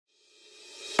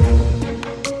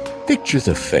Picture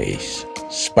the face,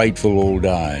 spiteful old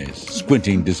eyes,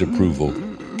 squinting disapproval,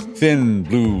 thin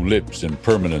blue lips and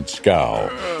permanent scowl,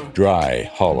 dry,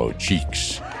 hollow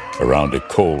cheeks, around a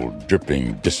cold,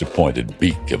 dripping, disappointed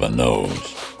beak of a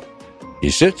nose. He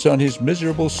sits on his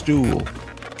miserable stool,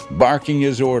 barking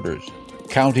his orders,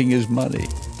 counting his money.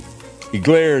 He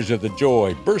glares at the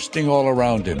joy bursting all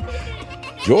around him.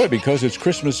 Joy because it's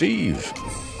Christmas Eve.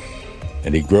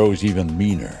 And he grows even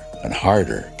meaner and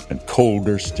harder and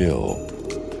colder still.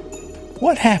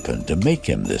 What happened to make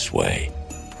him this way?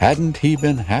 Hadn't he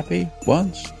been happy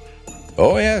once?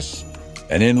 Oh, yes,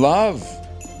 and in love.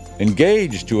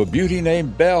 Engaged to a beauty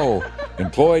named Belle,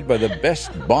 employed by the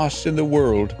best boss in the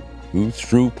world, who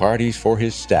threw parties for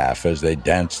his staff as they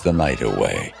danced the night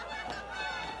away.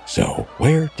 So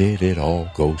where did it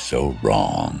all go so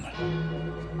wrong?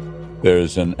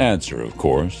 There's an answer, of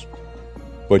course,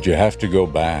 but you have to go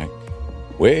back,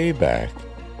 way back,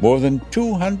 more than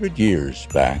 200 years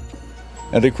back,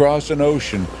 and across an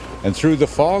ocean and through the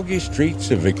foggy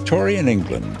streets of Victorian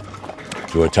England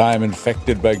to a time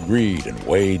infected by greed and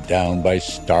weighed down by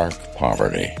stark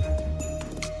poverty.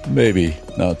 Maybe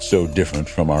not so different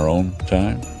from our own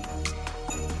time.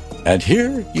 And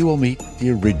here you will meet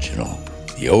the original,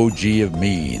 the OG of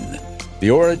mean, the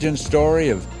origin story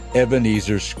of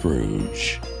Ebenezer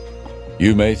Scrooge.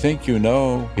 You may think you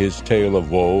know his tale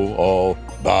of woe, all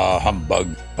bah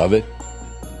humbug of it,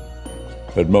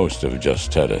 but most have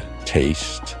just had a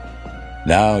taste.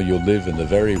 Now you'll live in the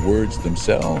very words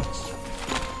themselves.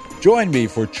 Join me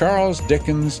for Charles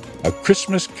Dickens' A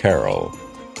Christmas Carol.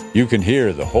 You can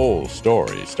hear the whole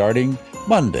story starting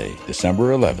Monday,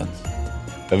 December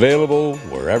 11th. Available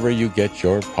wherever you get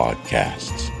your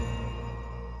podcasts.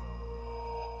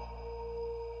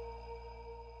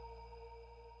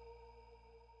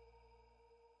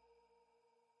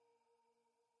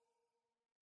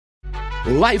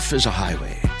 Life is a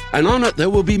highway, and on it there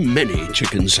will be many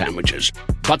chicken sandwiches.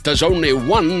 But there's only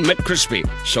one McCrispy,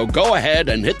 so go ahead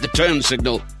and hit the turn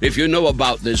signal if you know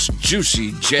about this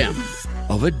juicy gem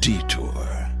of a detour.